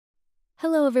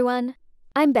Hello, everyone.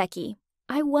 I'm Becky.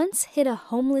 I once hid a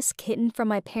homeless kitten from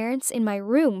my parents in my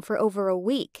room for over a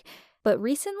week, but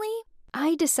recently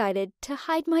I decided to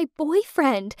hide my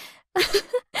boyfriend.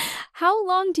 How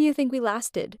long do you think we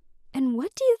lasted? And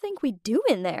what do you think we do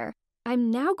in there? I'm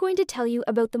now going to tell you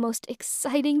about the most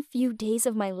exciting few days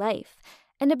of my life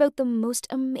and about the most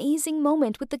amazing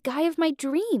moment with the guy of my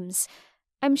dreams.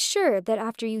 I'm sure that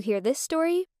after you hear this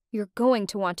story, you're going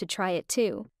to want to try it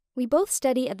too. We both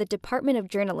study at the Department of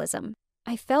Journalism.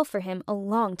 I fell for him a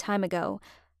long time ago,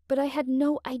 but I had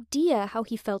no idea how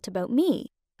he felt about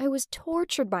me. I was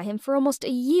tortured by him for almost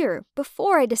a year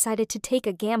before I decided to take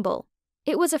a gamble.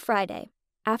 It was a Friday.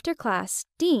 After class,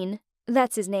 Dean,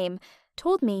 that's his name,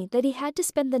 told me that he had to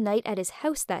spend the night at his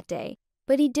house that day,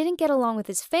 but he didn't get along with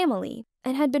his family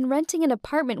and had been renting an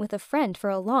apartment with a friend for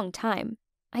a long time.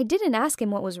 I didn't ask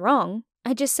him what was wrong.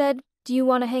 I just said, "Do you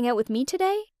want to hang out with me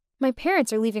today? My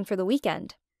parents are leaving for the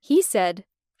weekend." He said,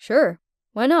 "Sure,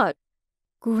 why not?"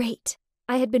 Great.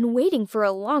 I had been waiting for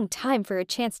a long time for a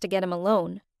chance to get him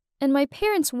alone. And my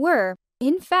parents were,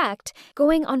 in fact,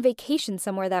 going on vacation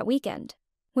somewhere that weekend.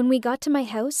 When we got to my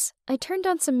house, I turned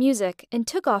on some music and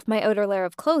took off my outer layer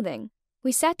of clothing.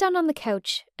 We sat down on the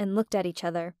couch and looked at each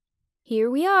other. Here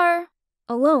we are,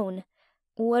 alone.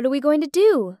 "What are we going to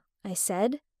do?" I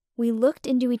said. We looked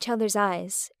into each other's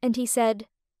eyes, and he said,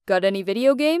 "Got any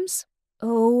video games?"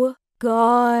 Oh,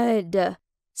 God.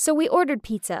 So we ordered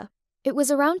pizza. It was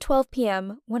around 12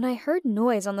 p.m. when I heard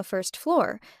noise on the first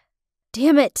floor.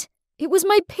 Damn it! It was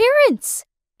my parents!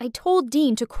 I told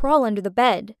Dean to crawl under the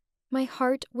bed. My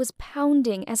heart was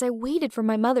pounding as I waited for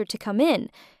my mother to come in.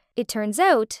 It turns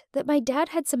out that my dad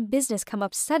had some business come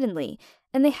up suddenly,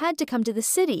 and they had to come to the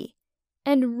city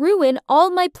and ruin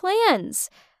all my plans.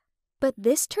 But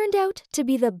this turned out to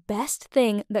be the best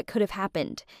thing that could have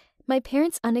happened. My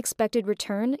parents' unexpected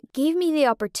return gave me the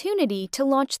opportunity to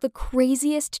launch the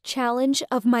craziest challenge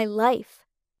of my life.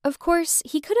 Of course,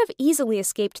 he could have easily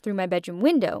escaped through my bedroom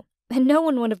window, and no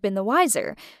one would have been the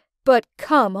wiser. But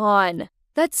come on,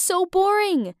 that's so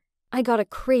boring. I got a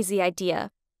crazy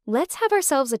idea. Let's have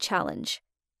ourselves a challenge.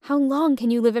 How long can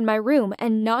you live in my room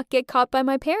and not get caught by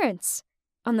my parents?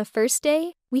 On the first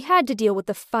day, we had to deal with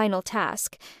the final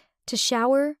task: to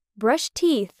shower, brush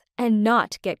teeth, and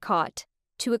not get caught.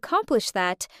 To accomplish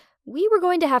that, we were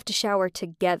going to have to shower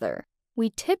together.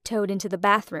 We tiptoed into the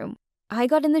bathroom. I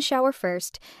got in the shower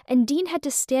first, and Dean had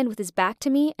to stand with his back to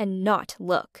me and not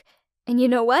look. And you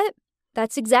know what?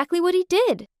 That's exactly what he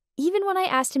did, even when I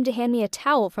asked him to hand me a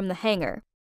towel from the hanger.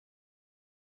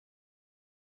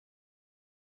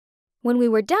 When we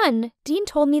were done, Dean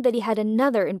told me that he had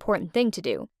another important thing to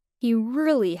do. He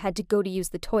really had to go to use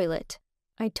the toilet.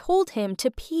 I told him to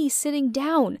pee sitting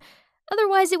down,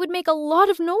 otherwise it would make a lot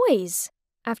of noise.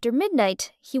 After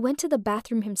midnight, he went to the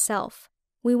bathroom himself.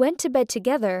 We went to bed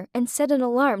together and set an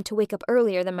alarm to wake up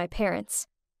earlier than my parents.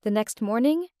 The next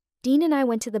morning, Dean and I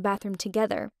went to the bathroom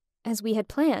together, as we had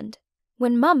planned.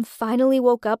 When Mom finally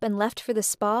woke up and left for the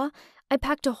spa, I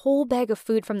packed a whole bag of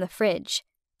food from the fridge.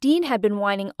 Dean had been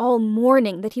whining all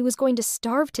morning that he was going to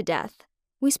starve to death.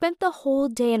 We spent the whole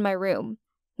day in my room.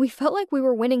 We felt like we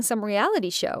were winning some reality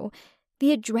show.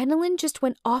 The adrenaline just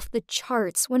went off the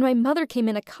charts when my mother came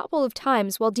in a couple of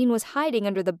times while Dean was hiding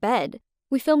under the bed.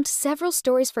 We filmed several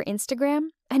stories for Instagram,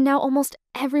 and now almost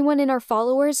everyone in our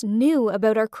followers knew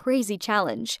about our crazy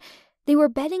challenge. They were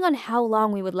betting on how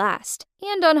long we would last,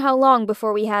 and on how long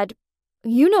before we had...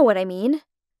 You know what I mean.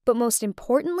 But most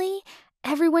importantly,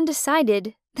 everyone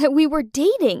decided that we were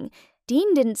dating.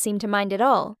 Dean didn't seem to mind at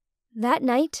all. That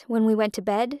night, when we went to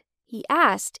bed, he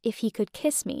asked if he could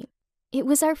kiss me. It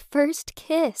was our first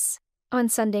kiss. On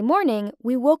Sunday morning,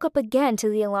 we woke up again to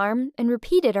the alarm and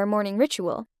repeated our morning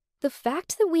ritual. The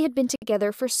fact that we had been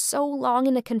together for so long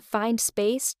in a confined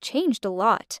space changed a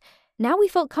lot. Now we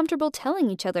felt comfortable telling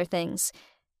each other things.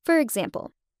 For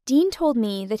example, Dean told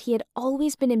me that he had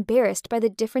always been embarrassed by the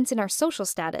difference in our social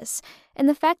status and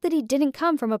the fact that he didn't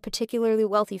come from a particularly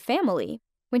wealthy family.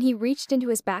 When he reached into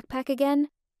his backpack again,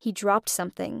 he dropped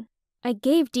something. I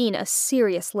gave Dean a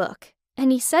serious look,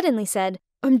 and he suddenly said,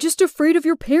 "I'm just afraid of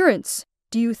your parents.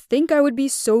 Do you think I would be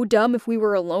so dumb if we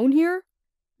were alone here?"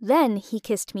 Then he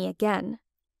kissed me again.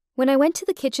 When I went to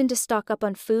the kitchen to stock up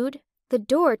on food, the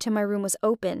door to my room was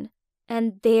open,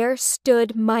 and there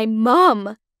stood my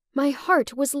mom. My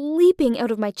heart was leaping out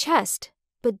of my chest,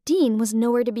 but Dean was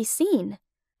nowhere to be seen.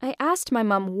 I asked my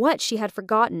mom what she had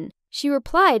forgotten. She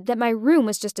replied that my room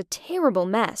was just a terrible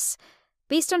mess.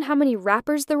 Based on how many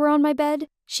wrappers there were on my bed,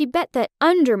 she bet that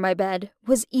under my bed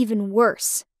was even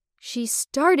worse. She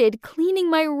started cleaning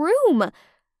my room.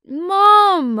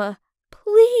 Mom!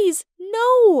 Please,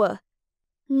 no!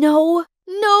 No,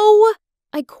 No!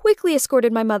 I quickly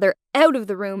escorted my mother out of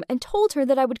the room and told her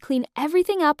that I would clean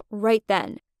everything up right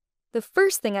then. The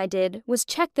first thing I did was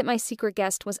check that my secret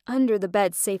guest was under the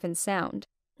bed safe and sound.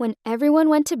 When everyone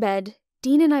went to bed,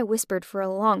 Dean and I whispered for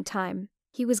a long time.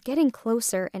 He was getting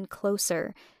closer and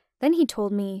closer. Then he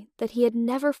told me that he had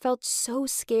never felt so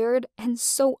scared and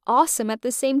so awesome at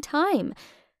the same time.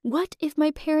 What if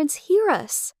my parents hear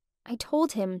us? I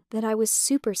told him that I was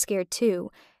super scared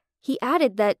too. He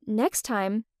added that next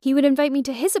time he would invite me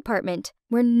to his apartment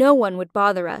where no one would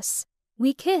bother us.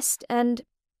 We kissed and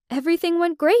everything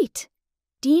went great.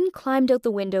 Dean climbed out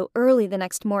the window early the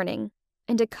next morning,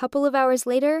 and a couple of hours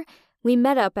later, we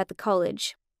met up at the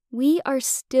college. We are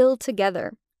still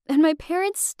together, and my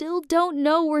parents still don't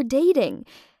know we're dating.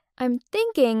 I'm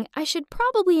thinking I should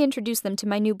probably introduce them to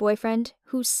my new boyfriend,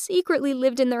 who secretly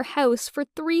lived in their house for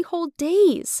 3 whole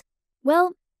days.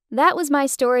 Well, that was my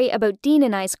story about Dean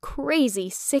and I's crazy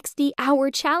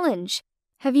 60-hour challenge.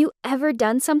 Have you ever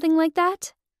done something like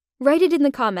that? Write it in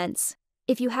the comments.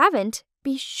 If you haven't,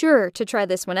 be sure to try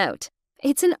this one out.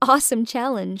 It's an awesome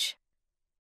challenge.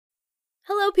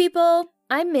 Hello, people.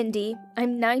 I'm Mindy.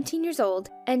 I'm 19 years old,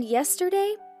 and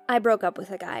yesterday, I broke up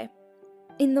with a guy.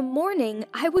 In the morning,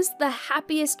 I was the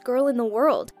happiest girl in the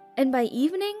world, and by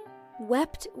evening,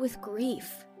 wept with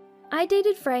grief. I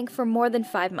dated Frank for more than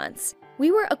 5 months.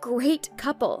 We were a great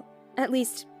couple. At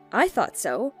least, I thought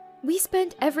so. We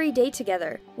spent every day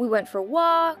together. We went for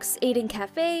walks, ate in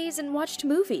cafes, and watched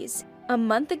movies. A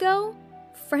month ago,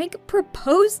 Frank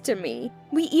proposed to me.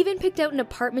 We even picked out an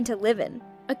apartment to live in,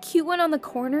 a cute one on the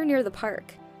corner near the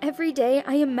park. Every day,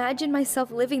 I imagined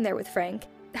myself living there with Frank,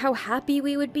 how happy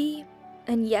we would be.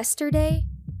 And yesterday,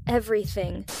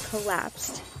 everything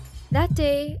collapsed. That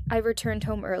day, I returned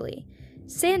home early.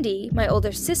 Sandy, my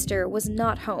older sister, was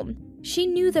not home. She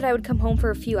knew that I would come home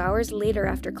for a few hours later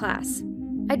after class.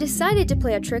 I decided to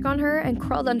play a trick on her and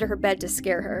crawled under her bed to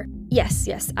scare her.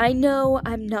 Yes, I know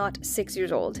I'm not 6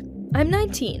 years old. I'm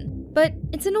 19, but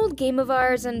it's an old game of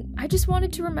ours and I just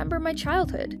wanted to remember my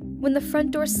childhood. When the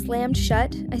front door slammed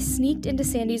shut, I sneaked into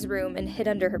Sandy's room and hid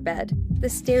under her bed. The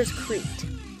stairs creaked.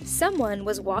 Someone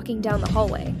was walking down the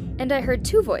hallway, and I heard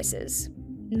 2 voices,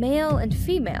 male and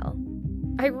female.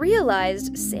 I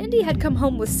realized Sandy had come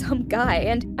home with some guy,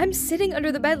 and I'm sitting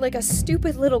under the bed like a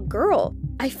stupid little girl.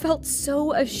 I felt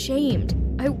so ashamed.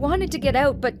 I wanted to get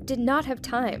out, but did not have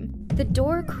time. The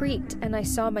door creaked, and I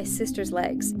saw my sister's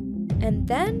legs. And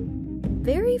then,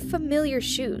 very familiar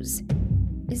shoes.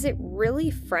 Is it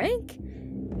really Frank?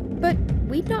 But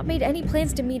we'd not made any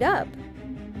plans to meet up.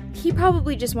 He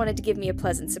probably just wanted to give me a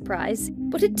pleasant surprise.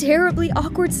 What a terribly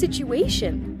awkward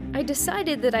situation. I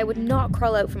decided that I would not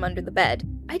crawl out from under the bed.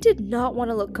 I did not want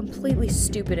to look completely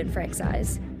stupid in Frank's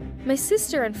eyes. My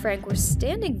sister and Frank were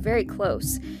standing very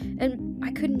close, and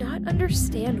I could not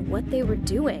understand what they were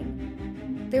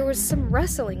doing. There was some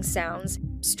rustling sounds,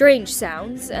 strange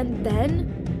sounds, and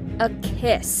then a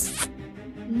kiss.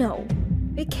 No,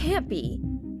 it can't be.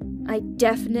 I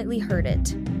definitely heard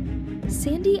it.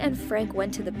 Sandy and Frank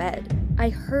went to the bed. I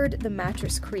heard the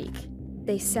mattress creak.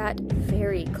 They sat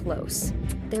very close.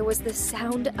 There was the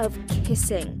sound of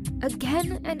kissing,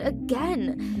 again and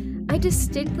again. I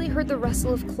distinctly heard the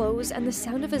rustle of clothes and the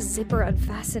sound of a zipper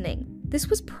unfastening. This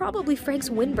was probably Frank's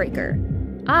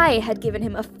windbreaker. I had given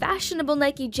him a fashionable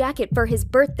Nike jacket for his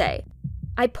birthday.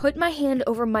 I put my hand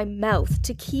over my mouth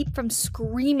to keep from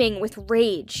screaming with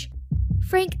rage.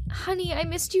 Frank, honey, I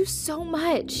missed you so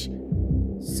much.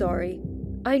 Sorry.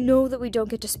 I know that we don't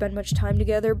get to spend much time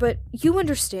together, but you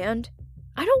understand.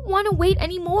 I don't want to wait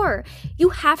anymore. You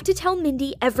have to tell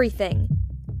Mindy everything.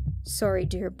 Sorry,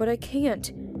 dear, but I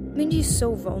can't. Mindy's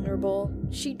so vulnerable.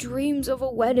 She dreams of a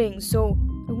wedding, so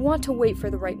I want to wait for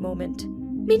the right moment.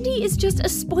 Mindy is just a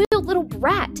spoiled little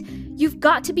brat. You've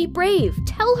got to be brave.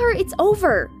 Tell her it's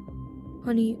over.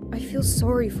 Honey, I feel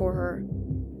sorry for her.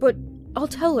 But I'll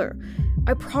tell her.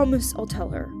 I promise I'll tell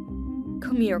her.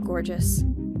 Come here, gorgeous.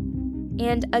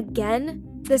 And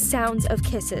again, the sounds of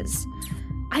kisses.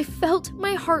 I felt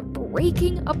my heart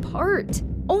breaking apart.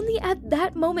 Only at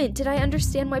that moment did I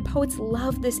understand why poets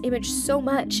love this image so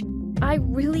much. I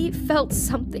really felt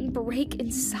something break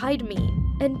inside me,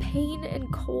 and pain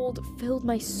and cold filled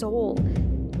my soul.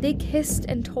 They kissed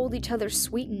and told each other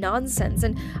sweet nonsense,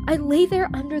 and I lay there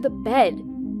under the bed,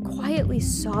 quietly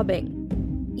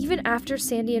sobbing. Even after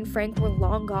Sandy and Frank were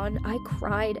long gone, I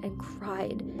cried and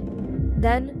cried.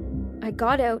 Then, I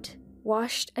got out,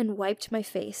 washed and wiped my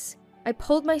face. I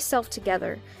pulled myself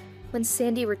together. When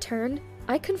Sandy returned,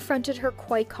 I confronted her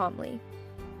quite calmly.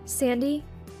 Sandy,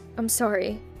 I'm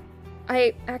sorry.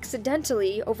 I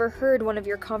accidentally overheard one of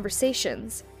your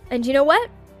conversations. And you know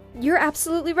what? You're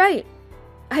absolutely right.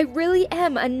 I really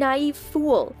am a naive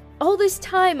fool. All this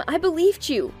time, I believed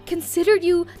you, considered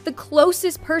you the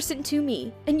closest person to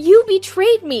me, and you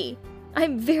betrayed me.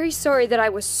 I'm very sorry that I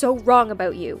was so wrong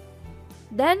about you."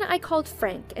 Then I called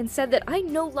Frank and said that I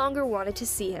no longer wanted to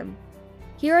see him.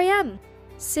 Here I am,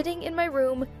 sitting in my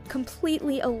room,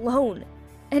 completely alone,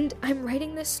 and I'm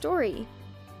writing this story.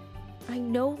 I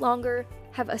no longer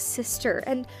have a sister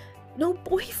and no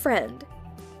boyfriend.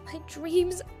 My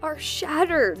dreams are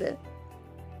shattered.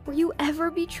 Were you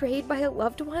ever betrayed by a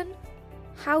loved one?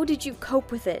 How did you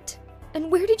cope with it?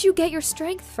 And where did you get your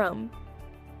strength from?